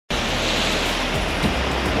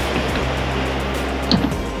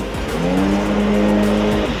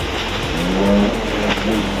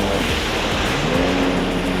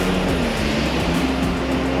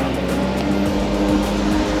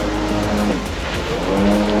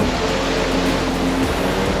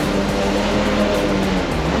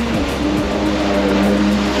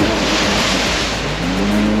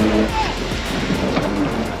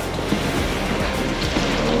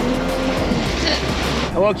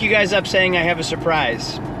woke you guys up saying I have a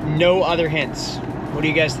surprise. No other hints. What do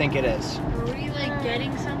you guys think it is? Are we like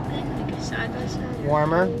getting something? Like a side by side?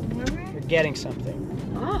 Warmer? Warmer? You're getting something.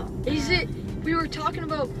 Oh, is it? We were talking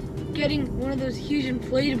about getting one of those huge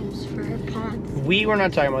inflatables for our pond. We were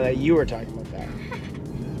not talking about that. You were talking about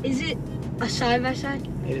that. Is it a side by side?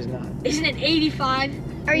 It is not. Isn't it 85?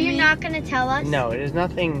 Are you not gonna tell us? No, it is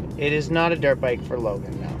nothing. It is not a dirt bike for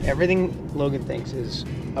Logan. No. Everything Logan thinks is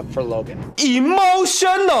up for Logan.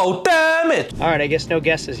 Emotional, damn it! All right, I guess no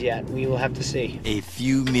guesses yet. We will have to see. A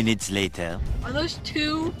few minutes later. Are those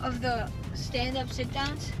two of the stand-up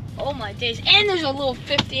sit-downs? Oh my days. And there's a little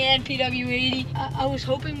 50 and PW80. I was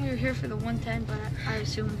hoping we were here for the 110, but I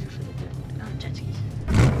assume we were for the jet skis.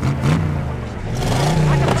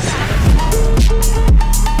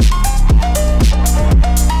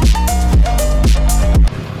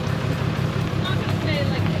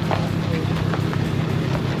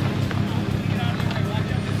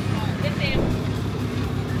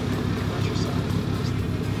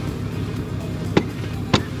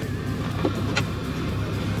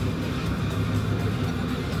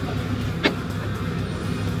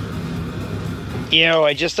 Yo,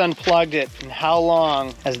 I just unplugged it. And how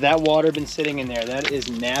long has that water been sitting in there? That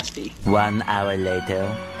is nasty. 1 hour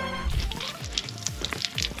later.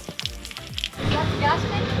 Got the gas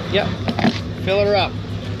tank? Yep. Fill her up.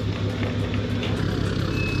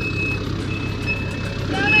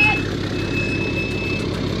 Got it!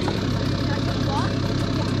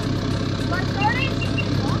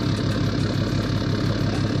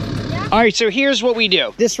 All right, so here's what we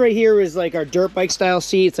do. This right here is like our dirt bike style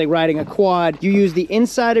seat. It's like riding a quad. You use the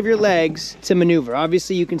inside of your legs to maneuver.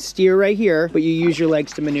 Obviously you can steer right here, but you use your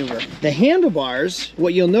legs to maneuver. The handlebars,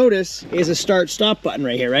 what you'll notice is a start stop button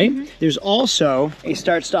right here, right? There's also a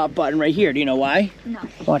start stop button right here. Do you know why? No.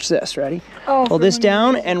 Watch this, ready? Oh, pull this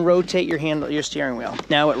down and rotate your steering wheel.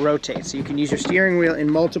 Now it rotates, so you can use your steering wheel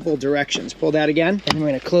in multiple directions. Pull that again, and we're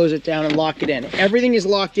gonna close it down and lock it in. Everything is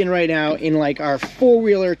locked in right now in like our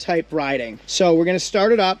four-wheeler type riding. So we're gonna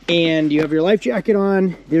start it up, and you have your life jacket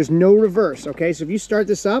on. There's no reverse, okay? So if you start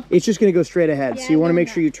this up, it's just gonna go straight ahead. Yeah, so you wanna make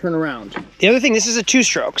sure you turn around. The other thing, this is a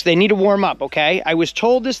two-stroke, so they need to warm up, okay? I was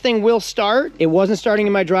told this thing will start. It wasn't starting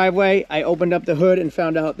in my driveway. I opened up the hood and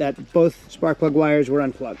found out that both spark plug wires were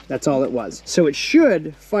unplugged. That's all it was. So it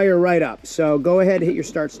should fire right up. So go ahead, hit your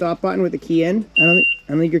start stop button with the key in. I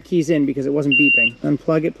don't think your key's in because it wasn't beeping.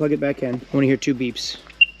 Unplug it, plug it back in. I want to hear 2 beeps.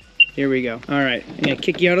 Here we go. All right, I'm gonna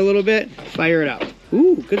kick you out a little bit. Fire it up.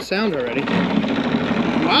 Ooh, good sound already.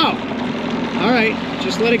 Wow. All right,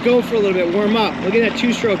 just let it go for a little bit, warm up. Look at that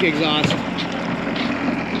 2-stroke exhaust.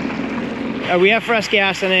 We have fresh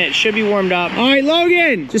gas in it. It should be warmed up. All right,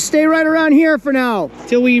 Logan, just stay right around here for now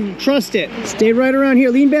till we trust it. Stay right around here.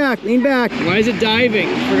 Lean back, lean back. Why is it diving?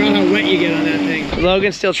 I forgot how wet you get on that thing.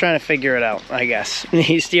 Logan's still trying to figure it out, I guess.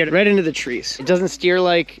 He steered right into the trees. It doesn't steer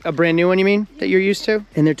like a brand new one, you mean, that you're used to?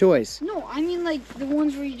 And they're toys. No, I mean like the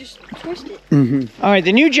ones where you just twist it. All right,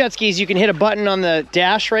 the new jet skis, you can hit a button on the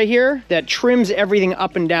dash right here that trims everything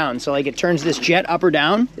up and down. So like it turns this jet up or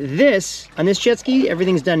down. On this jet ski,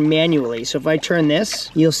 everything's done manually. So if I turn this,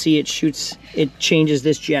 you'll see it changes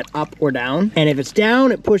this jet up or down. And if it's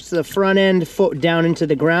down, it pushes the front end foot down into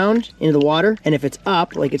the ground, into the water. And if it's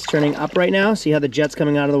up, like it's turning up right now, see how the jet's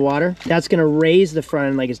coming out of the water? That's gonna raise the front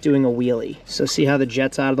end like it's doing a wheelie. So see how the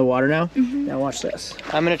jet's out of the water now? Now watch this.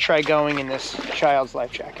 I'm gonna try going in this child's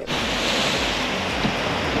life jacket.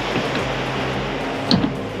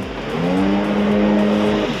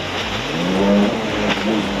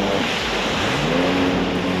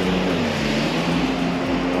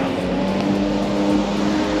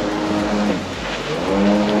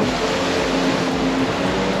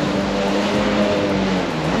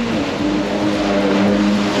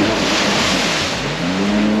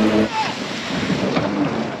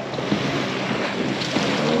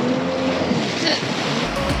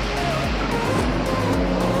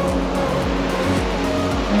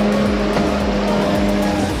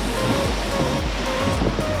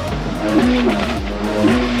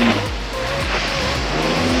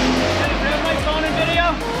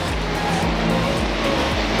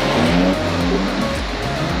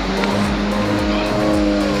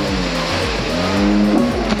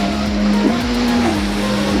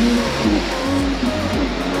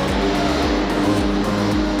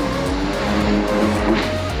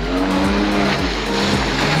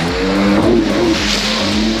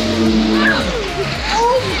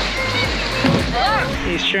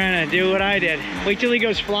 Trying to do what I did. Wait till he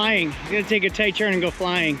goes flying. He's gonna take a tight turn and go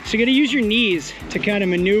flying. So you're gonna use your knees to kind of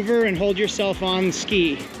maneuver and hold yourself on the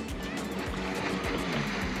ski.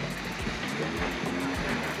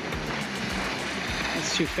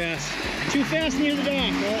 That's too fast. Too fast near the dock.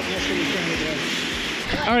 Oh, that's what he's trying to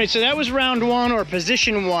do. All right, so that was round one, or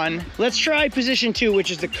position one. Let's try position two,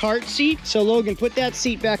 which is the cart seat. So Logan, put that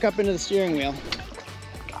seat back up into the steering wheel.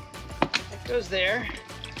 That goes there.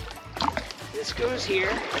 This goes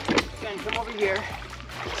here. Ben, come over here.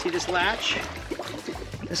 See this latch?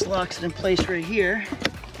 This locks it in place right here.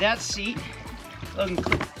 That seat, Logan,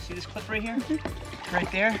 see this clip right here?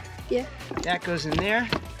 Right there? Yeah. That goes in there.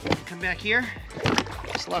 Come back here.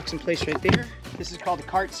 This locks in place right there. This is called the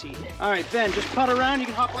cart seat. All right, Ben, just putt around. You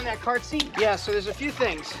can hop on that cart seat. Yeah, so there's a few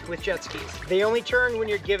things with jet skis. They only turn when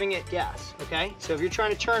you're giving it gas, okay? So if you're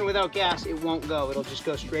trying to turn without gas, it won't go. It'll just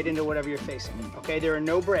go straight into whatever you're facing, okay? There are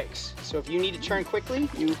no brakes. So if you need to turn quickly,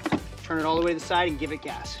 you turn it all the way to the side and give it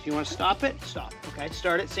gas. If you want to stop it, stop, okay?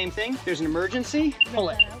 Start it, same thing. If there's an emergency, pull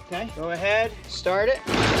it, okay? Go ahead, start it.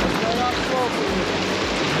 Start off slowly.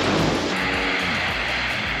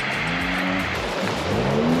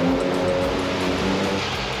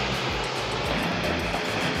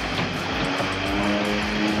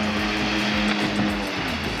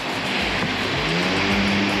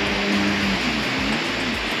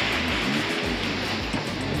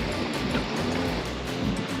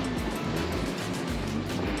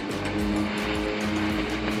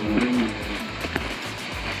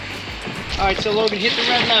 All right, so Logan, hit the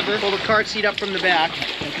red lever, pull the cart seat up from the back,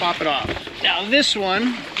 and pop it off. Now this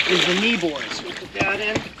one is the knee board. So we put that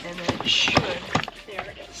in, and then it should, there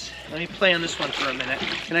it is. Let me play on this one for a minute.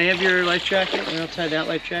 Can I have your life jacket? And I'll tie that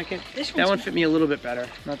life jacket. That one fit me a little bit better,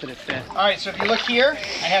 not that it fit. All right, so if you look here,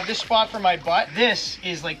 I have this spot for my butt. This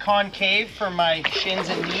is like concave for my shins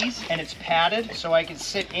and knees, and it's padded, so I can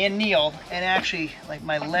sit and kneel, and actually, like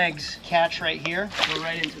my legs catch right here, go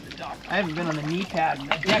right into the dock. I haven't been on the knee pad in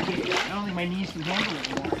a decade. I don't think my knees can handle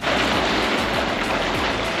it anymore.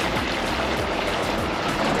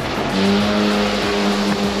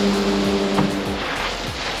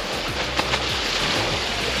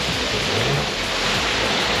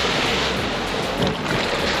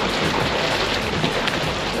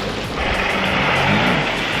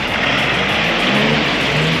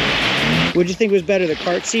 What'd you think was better, the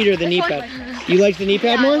cart seat or the knee pad? You like the knee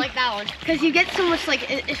pad more? I like that one. Because you get so much, like,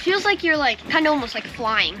 it feels like you're like, kind of almost like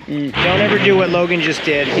flying. Don't ever do what Logan just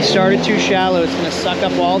did. He started too shallow. It's gonna suck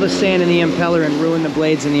up all the sand in the impeller and ruin the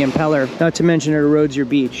blades in the impeller. Not to mention it erodes your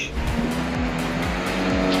beach.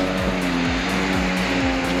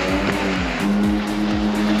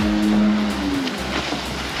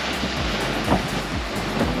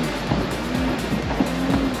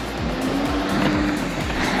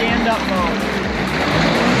 Stand up mode.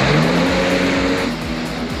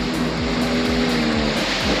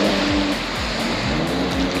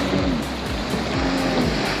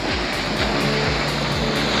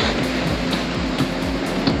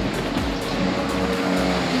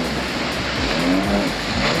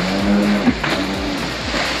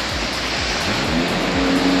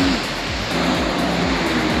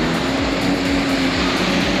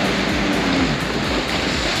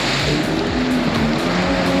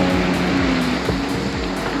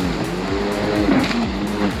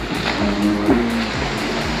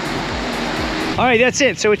 All right, that's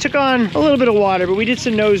it. So it took on a little bit of water, but we did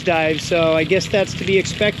some nosedives, so I guess that's to be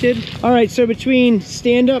expected. All right, so between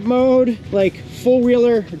stand-up mode, like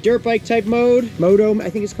four-wheeler, dirt bike type mode, moto, I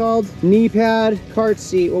think it's called, knee pad, cart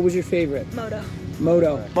seat, what was your favorite? Moto.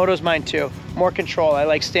 Moto. Moto's mine too. More control. I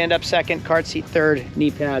like stand-up second, cart seat third,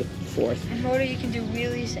 knee pad fourth. And moto, you can do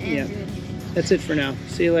wheelies and do anything. That's it for now.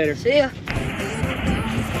 See you later. See ya.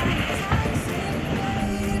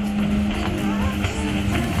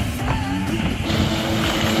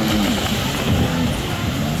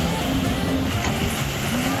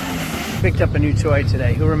 Picked up a new toy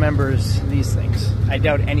today. Who remembers these things? I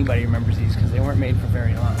doubt anybody remembers these because they weren't made for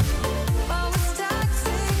very long.